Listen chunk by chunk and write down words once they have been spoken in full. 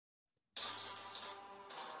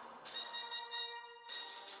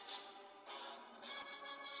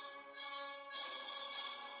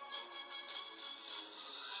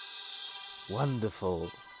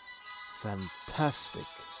wonderful, fantastic,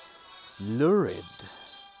 lurid,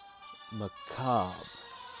 macabre.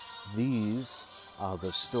 These are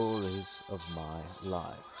the stories of my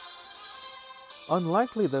life.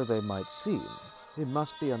 Unlikely though they might seem, it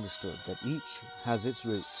must be understood that each has its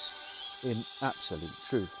roots in absolute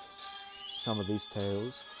truth. Some of these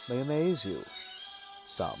tales may amaze you.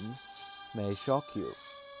 Some may shock you.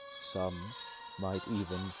 Some might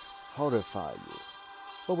even horrify you.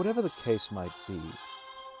 But whatever the case might be,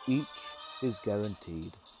 each is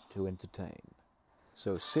guaranteed to entertain.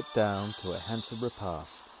 So sit down to a handsome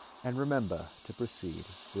repast and remember to proceed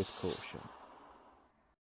with caution.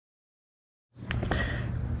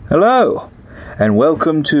 Hello, and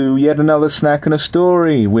welcome to yet another snack and a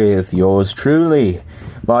story with yours truly.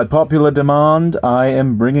 By popular demand, I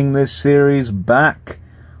am bringing this series back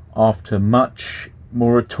after much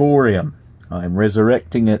moratorium. I'm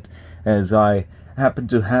resurrecting it as I happen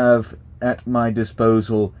to have at my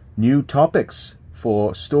disposal new topics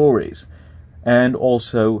for stories and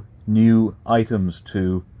also new items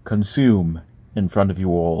to consume in front of you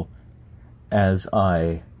all as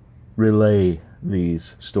I relay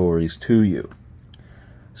these stories to you.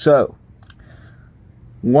 So,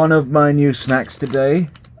 one of my new snacks today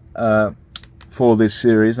for this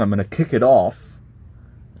series, I'm going to kick it off,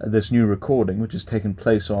 this new recording, which has taken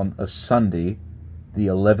place on a Sunday, the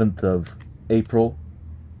 11th of April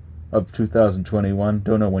of 2021.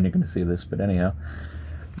 Don't know when you're going to see this, but anyhow.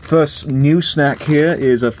 First new snack here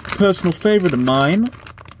is a personal favorite of mine,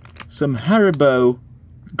 some Haribo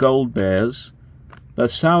Gold Bears, a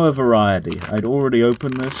sour variety. I'd already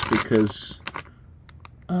opened this because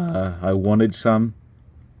I wanted some,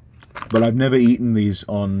 but I've never eaten these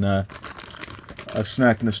on a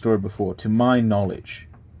snack in a store before, to my knowledge.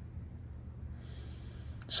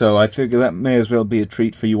 So I figure that may as well be a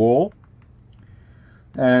treat for you all.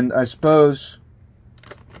 And I suppose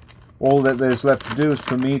all that there's left to do is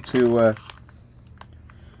for me to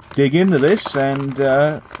dig into this and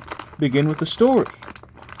begin with the story.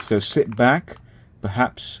 So sit back,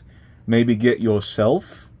 perhaps maybe get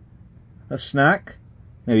yourself a snack,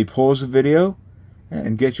 maybe pause the video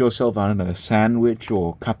and get yourself, I don't know, a sandwich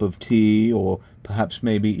or a cup of tea, or perhaps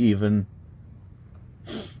maybe even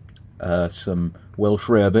some Welsh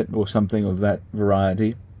rarebit or something of that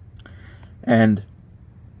variety, and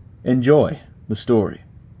enjoy the story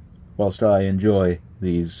whilst I enjoy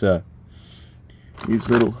these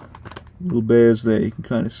little bears there. You can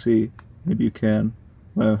kind of see, maybe you can,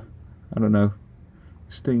 well, I don't know,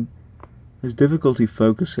 this thing, there's difficulty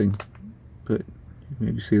focusing, but you can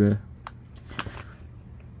maybe see there.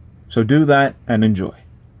 So do that and enjoy.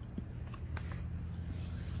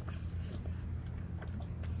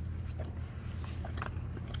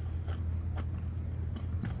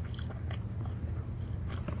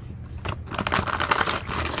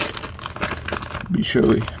 Be sure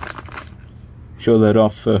we show that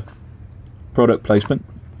off for product placement.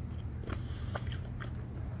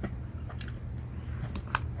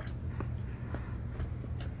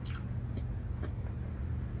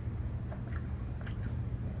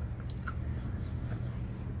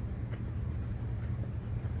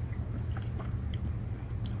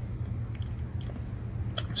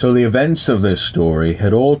 So the events of this story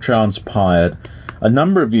had all transpired a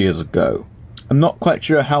number of years ago. I'm not quite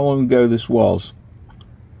sure how long ago this was.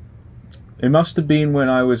 It must have been when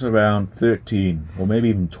I was around 13 or maybe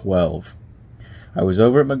even 12. I was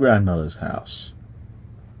over at my grandmother's house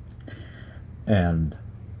and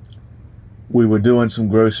we were doing some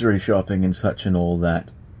grocery shopping and such and all that.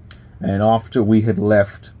 And after we had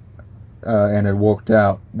left and had walked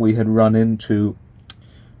out, we had run into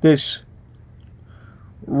this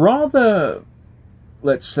rather,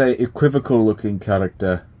 let's say, equivocal looking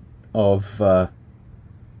character of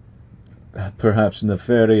perhaps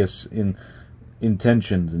nefarious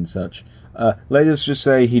intentions and such. Let us just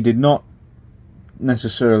say he did not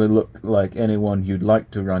necessarily look like anyone you'd like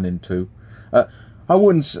to run into. I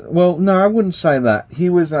wouldn't say that. He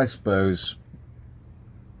was, I suppose,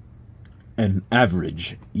 an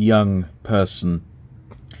average young person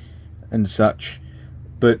and such,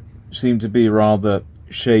 but seemed to be rather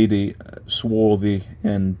shady, swarthy,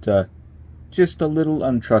 and just a little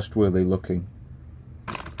untrustworthy looking.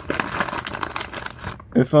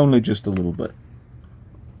 If only just a little bit.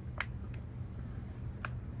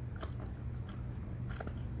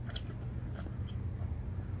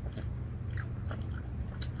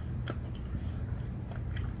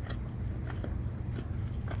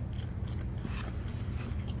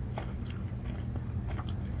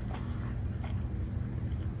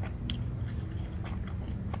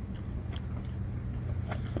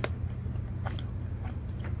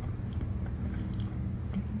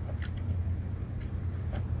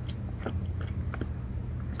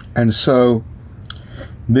 And so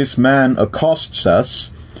this man accosts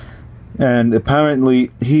us, and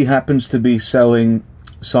apparently he happens to be selling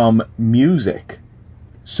some music,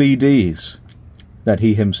 CDs, that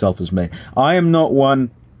he himself has made. I am not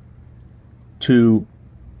one to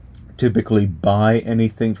typically buy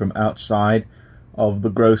anything from outside of the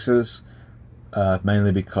grocers,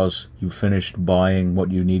 mainly because you finished buying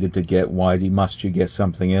what you needed to get. Why must you get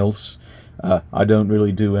something else? I don't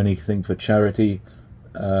really do anything for charity.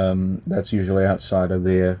 That's usually outside of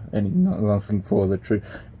there. Nothing for the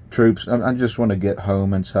troops. I just want to get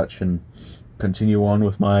home and such and continue on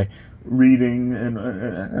with my reading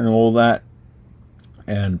and all that,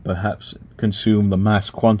 and perhaps consume the mass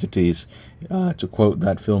quantities, to quote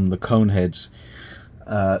that film, The Coneheads,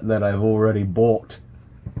 that I've already bought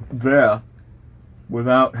there,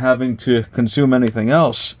 without having to consume anything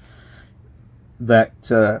else that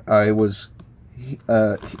that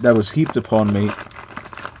was heaped upon me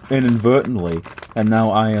inadvertently, and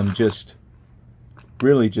now I am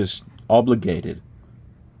really just obligated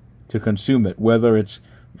to consume it, whether it's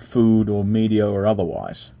food or media or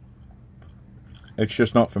otherwise. It's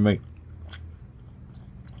just not for me.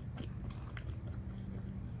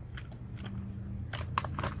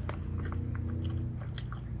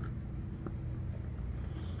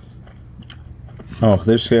 Oh,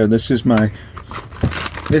 this is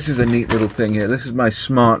a neat little thing here. This is my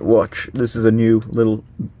smartwatch. This is a new little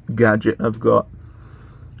gadget I've got.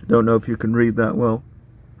 Don't know if you can read that well.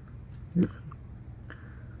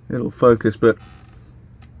 It'll focus, but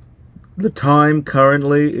the time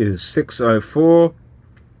currently is 6:04,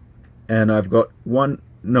 and I've got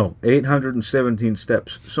 817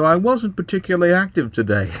 steps. So I wasn't particularly active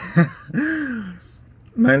today,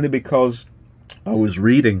 mainly because I was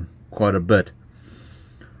reading quite a bit.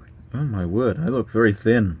 Oh my word, I look very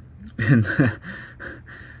thin in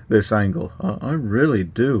this angle. I really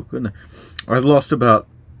do. Goodness. I've lost about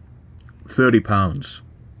 30 pounds.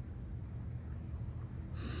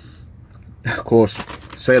 Of course,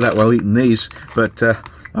 say that while eating these, but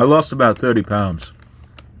I lost about 30 pounds,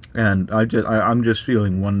 and I'm just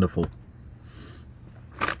feeling wonderful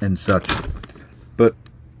and such. But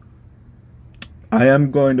I am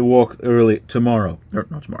going to walk tomorrow.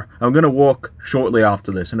 Not tomorrow. I'm going to walk shortly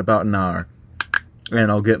after this, in about an hour, and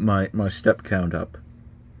I'll get my step count up.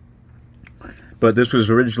 But this was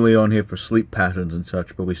originally on here for sleep patterns and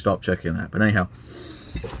such, but we stopped checking that. But anyhow,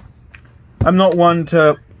 I'm not one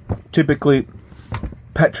to typically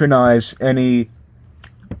patronize any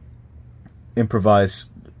improvised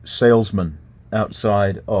salesman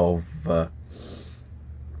outside of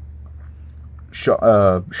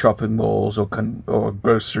shopping malls or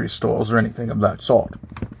grocery stores or anything of that sort.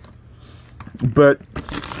 But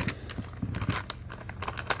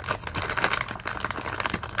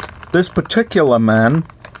this particular man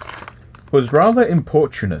was rather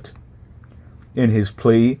importunate in his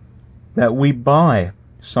plea that we buy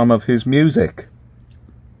some of his music.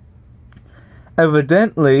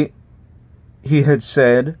 Evidently, he had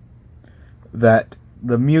said that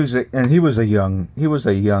the music, and he was a young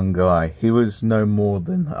guy. He was no more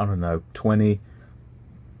than, I don't know, 20,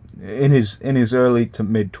 in his early to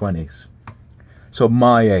mid 20s. So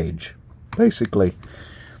my age, basically.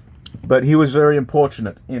 But he was very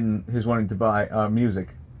importunate in his wanting to buy our music,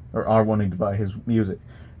 or our wanting to buy his music.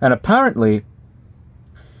 And apparently,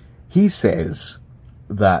 he says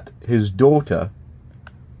that his daughter,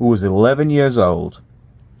 who was 11 years old,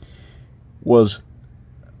 was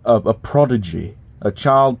a prodigy, a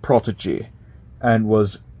child prodigy, and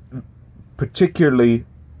was particularly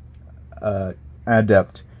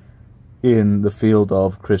adept in the field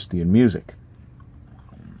of Christian music.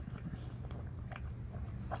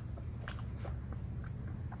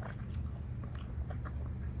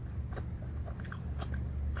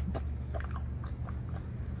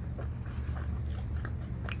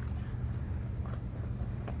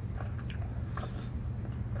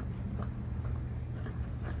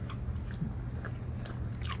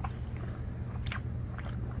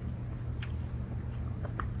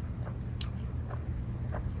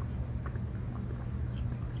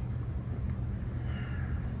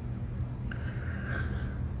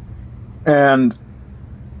 And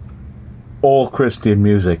all Christian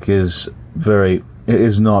music is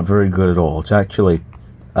not very good at all. It's actually,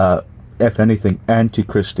 if anything,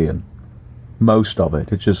 anti-Christian. Most of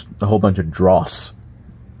it. It's just a whole bunch of dross.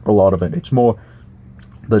 A lot of it. It's more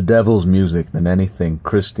the devil's music than anything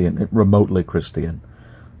Christian, remotely Christian.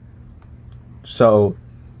 So,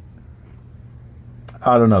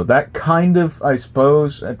 I don't know. That kind of, I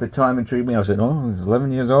suppose, at the time intrigued me. I said, oh, he's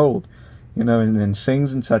 11 years old. and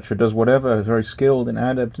sings and such, or does whatever, very skilled and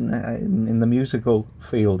adept in the musical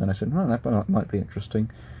field. And I said, that might be interesting.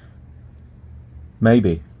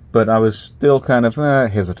 Maybe. But I was still kind of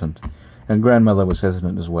hesitant. And grandmother was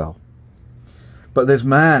hesitant as well. But this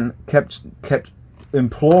man kept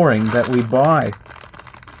imploring that we buy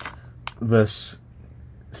this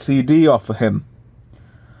CD off of him.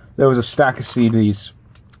 There was a stack of CDs.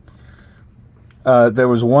 There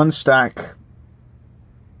was one stack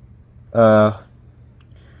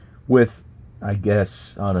with, I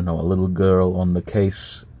guess, I don't know, a little girl on the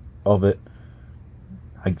case of it.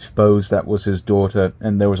 I suppose that was his daughter.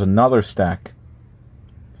 And there was another stack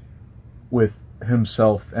with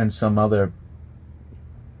himself and some other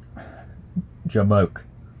jamoke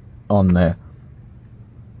on there.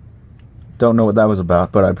 Don't know what that was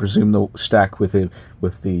about, but I presume the stack with the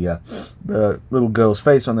little girl's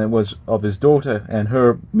face on there was of his daughter and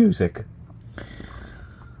her music.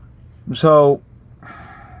 So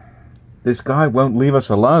this guy won't leave us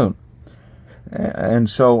alone, and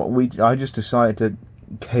so I just decided to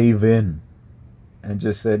cave in and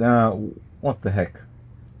just said, what the heck?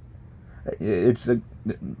 We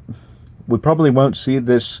probably won't see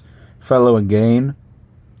this fellow again.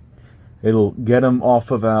 It'll get him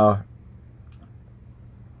off of our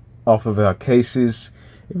cases.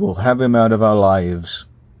 It will have him out of our lives.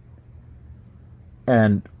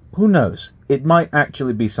 And who knows? It might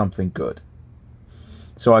actually be something good.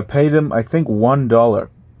 So I paid him, I think, $1.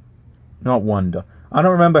 Not $1. I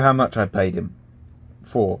don't remember how much I paid him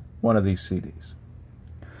for one of these CDs.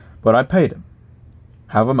 But I paid him.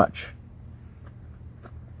 However much.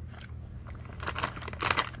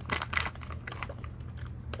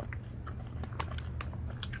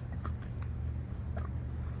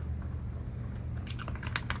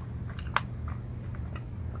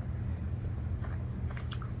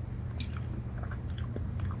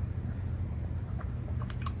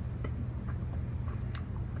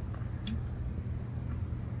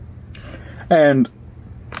 And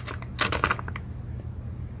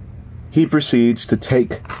he proceeds to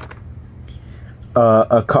take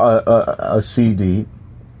a CD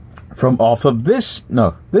from off of this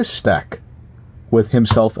stack with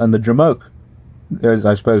himself and the jamoke. There's,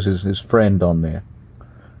 I suppose, his friend on there.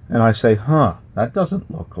 And I say, that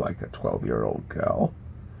doesn't look like a 12-year-old girl.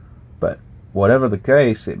 But whatever the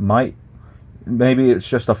case, maybe it's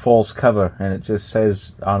just a false cover and it just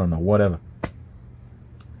says, I don't know, whatever.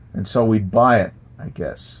 And so we buy it, I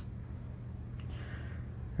guess.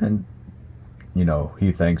 And,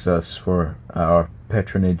 he thanks us for our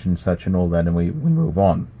patronage and such and all that, and we move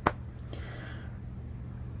on.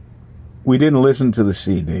 We didn't listen to the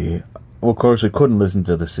CD. Well, of course, we couldn't listen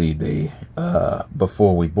to the CD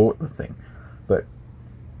before we bought the thing. But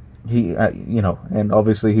he, and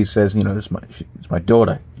obviously he says, it's my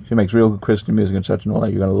daughter. She makes real good Christian music and such and all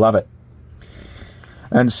that. You're going to love it.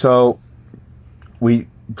 And so we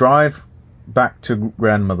drive back to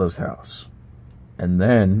grandmother's house, and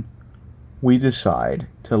then we decide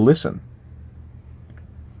to listen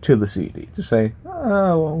to the CD to say,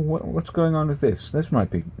 what's going on with this? This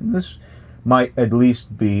might at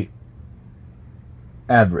least be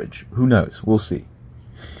average. Who knows? We'll see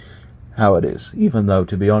how it is. Even though,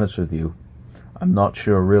 to be honest with you, I'm not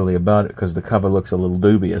sure really about it because the cover looks a little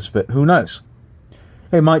dubious. But who knows?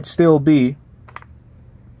 It might still be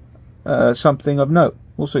something of note.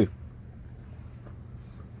 We'll see.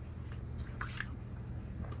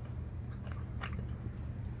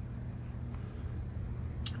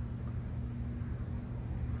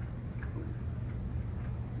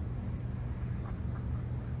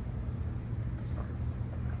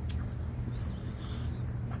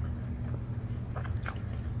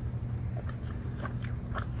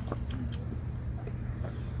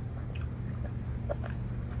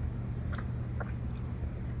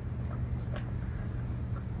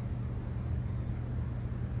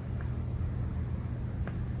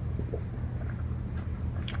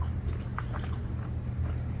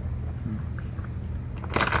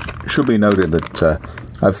 Should be noted that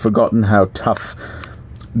I've forgotten how tough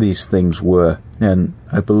these things were, and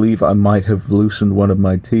I believe I might have loosened one of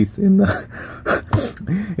my teeth in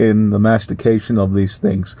the mastication of these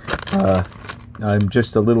things. I'm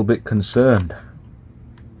just a little bit concerned.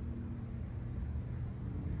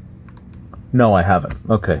 No, I haven't.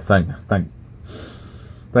 Okay, thank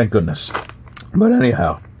goodness. But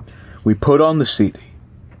anyhow, we put on the CD,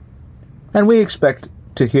 and we expect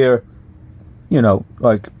to hear,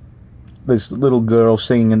 like this little girl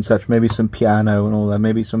singing and such, maybe some piano and all that,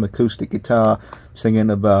 maybe some acoustic guitar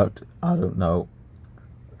singing about, I don't know,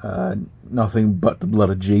 nothing but the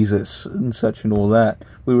blood of Jesus and such and all that.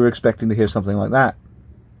 We were expecting to hear something like that.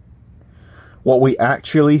 what we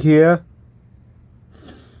actually hear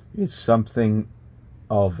is something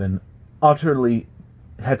of an utterly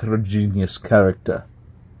heterogeneous character.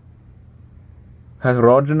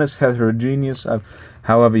 Heterogeneous,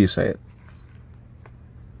 however you say it.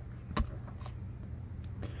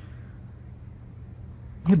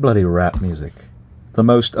 You bloody rap music. The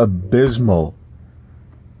most abysmal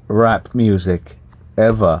rap music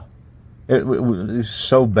ever. It was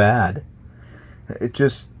so bad. It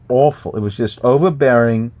just awful. It was just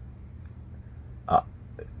overbearing,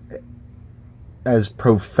 as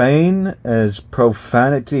profane as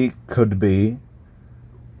profanity could be,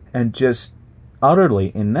 and just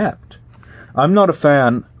utterly inept. I'm not a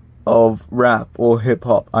fan of rap or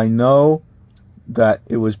hip-hop. I know that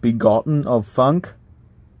it was begotten of funk,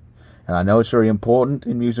 and I know it's very important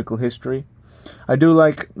in musical history. I do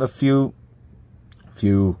like a few,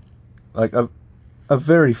 like a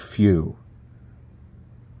very few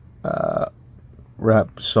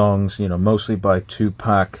rap songs, you know, mostly by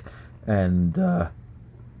Tupac and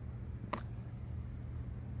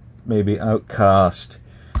maybe Outkast,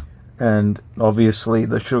 and obviously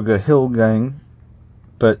the Sugar Hill Gang,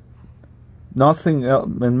 but nothing else,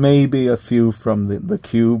 and maybe a few from the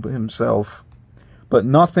Cube himself, but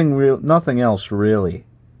nothing else really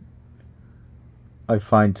I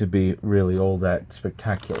find to be really all that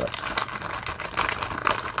spectacular.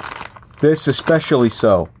 This especially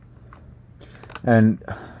so. And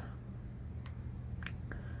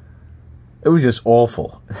it was just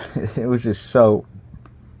awful. It was just so...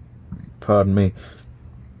 Pardon me,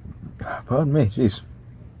 jeez.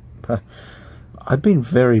 I've been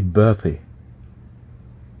very burpy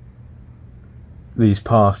these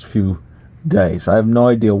past few days. I have no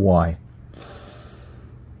idea why.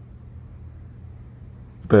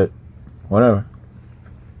 But, whatever.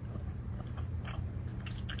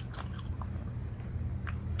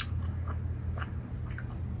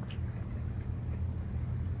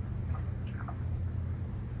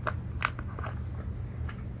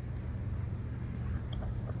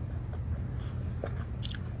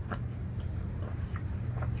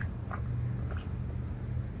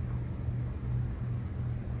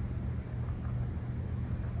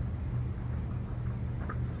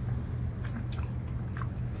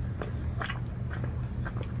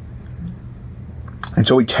 And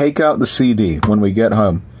so we take out the CD when we get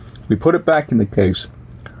home. We put it back in the case.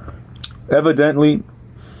 Evidently,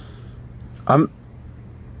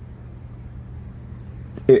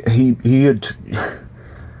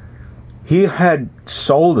 he had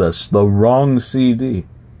sold us the wrong CD.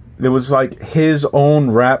 It was like his own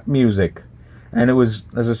rap music, and it was,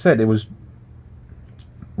 as I said, it was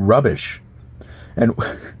rubbish. And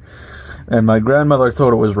my grandmother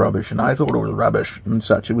thought it was rubbish, and I thought it was rubbish and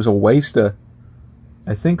such. It was a waste of,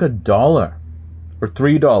 I think, $1 or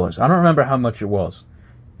 $3. I don't remember how much it was.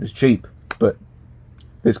 It was cheap, but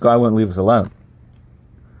this guy wouldn't leave us alone.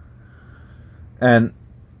 And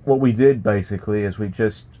what we did basically is we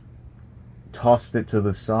just tossed it to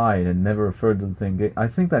the side and never referred to the thing. I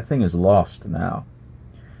think that thing is lost now.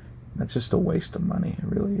 That's just a waste of money. It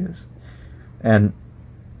really is. And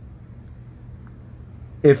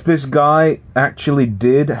if this guy actually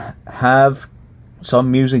did have some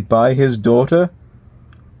music by his daughter,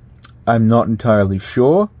 I'm not entirely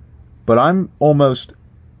sure, but I'm almost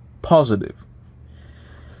positive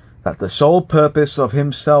that the sole purpose of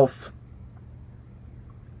himself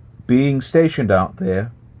being stationed out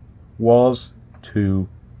there was to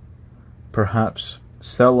perhaps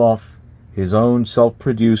sell off his own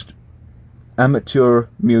self-produced amateur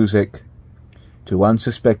music to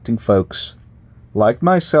unsuspecting folks like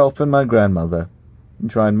myself and my grandmother, and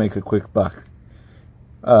try and make a quick buck,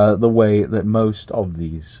 the way that most of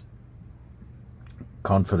these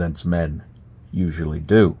confidence men usually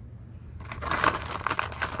do.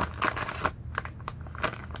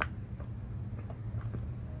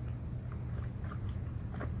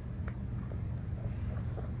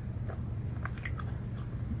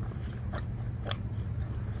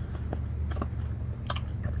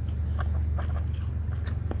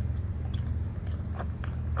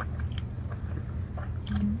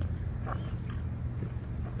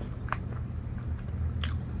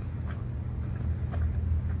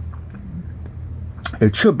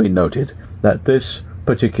 It should be noted that this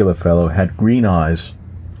particular fellow had green eyes,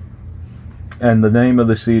 and the name of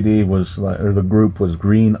the CD was, or the group was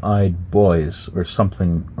Green-Eyed Boys, or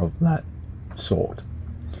something of that sort.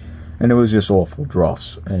 And it was just awful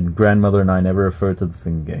dross, and grandmother and I never referred to the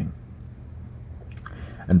thing again.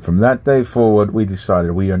 And from that day forward, we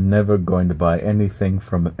decided we are never going to buy anything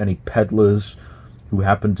from any peddlers who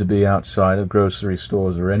happen to be outside of grocery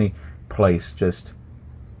stores or any place just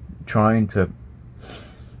trying to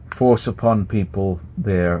force upon people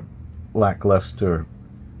their lackluster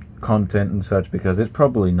content and such, because it's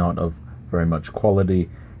probably not of very much quality.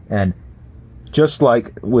 And just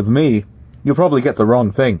like with me, you'll probably get the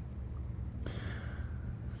wrong thing.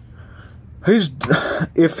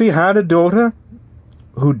 If he had a daughter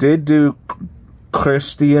who did do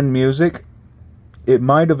Christian music, it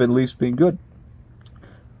might have at least been good.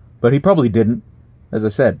 But he probably didn't. As I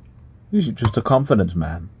said, he's just a confidence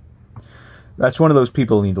man. That's one of those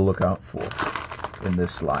people you need to look out for in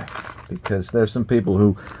this life, because there's some people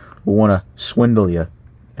who want to swindle you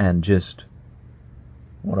and just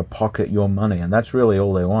want to pocket your money, and that's really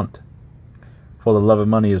all they want. For the love of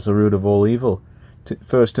money is the root of all evil.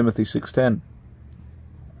 1 Timothy 6:10.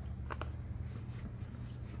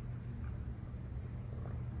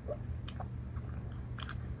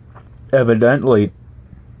 Evidently,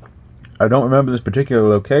 I don't remember this particular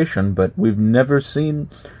location, but we've never seen,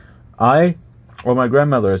 I or my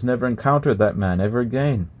grandmother has never encountered that man ever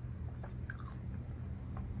again.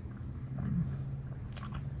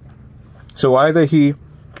 So either he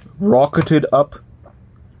rocketed up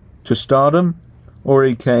to stardom, or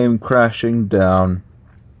he came crashing down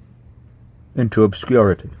into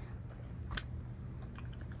obscurity.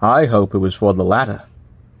 I hope it was for the latter,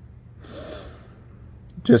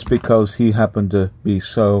 just because he happened to be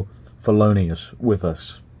so felonious with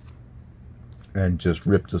us and just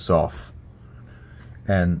ripped us off.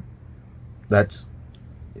 And that's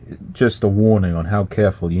just a warning on how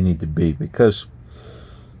careful you need to be, because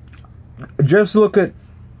just look at,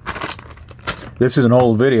 this is an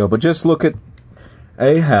old video, but just look at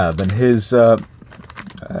Ahab and his, I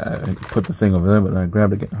put the thing over there, but then I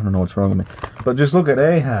grabbed it again. I don't know what's wrong with me. But just look at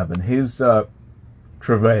Ahab and his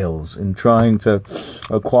travails in trying to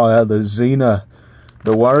acquire the Xena,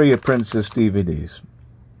 the Warrior Princess DVDs,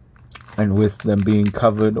 and with them being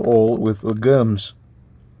covered all with legumes.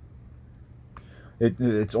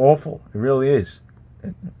 It's awful. It really is.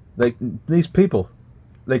 These people,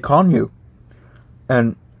 they con you,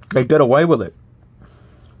 and they get away with it.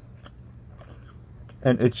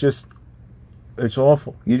 And it's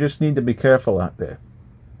awful. You just need to be careful out there.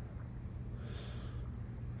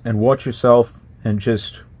 And watch yourself, and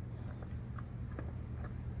just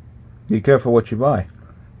be careful what you buy.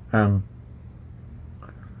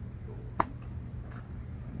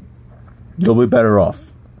 You'll be better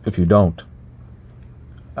off if you don't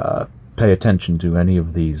pay attention to any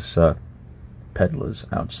of these peddlers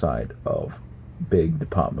outside of big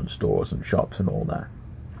department stores and shops and all that.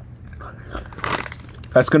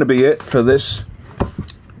 That's going to be it for this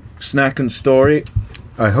snack and story.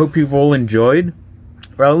 I hope you've all enjoyed.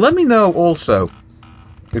 Well, let me know also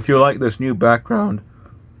if you like this new background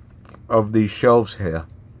of these shelves here.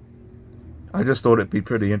 I just thought it'd be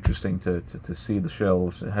pretty interesting to see the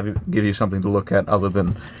shelves and give you something to look at other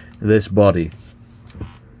than this body.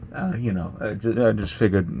 You know, I just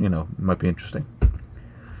figured, you know, it might be interesting.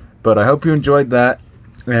 But I hope you enjoyed that,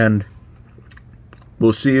 and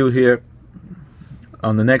we'll see you here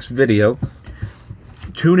on the next video.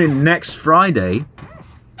 Tune in next Friday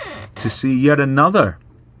to see yet another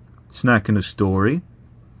snack and a story,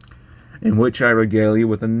 in which I regale you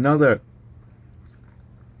with another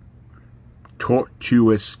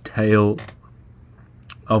tortuous tale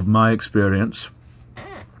of my experience.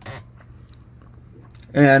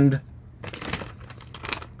 And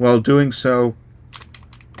while doing so,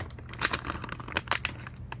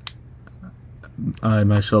 I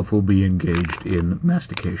myself will be engaged in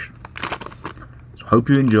mastication. So hope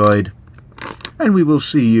you enjoyed, and we will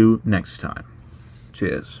see you next time.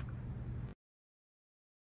 Cheers.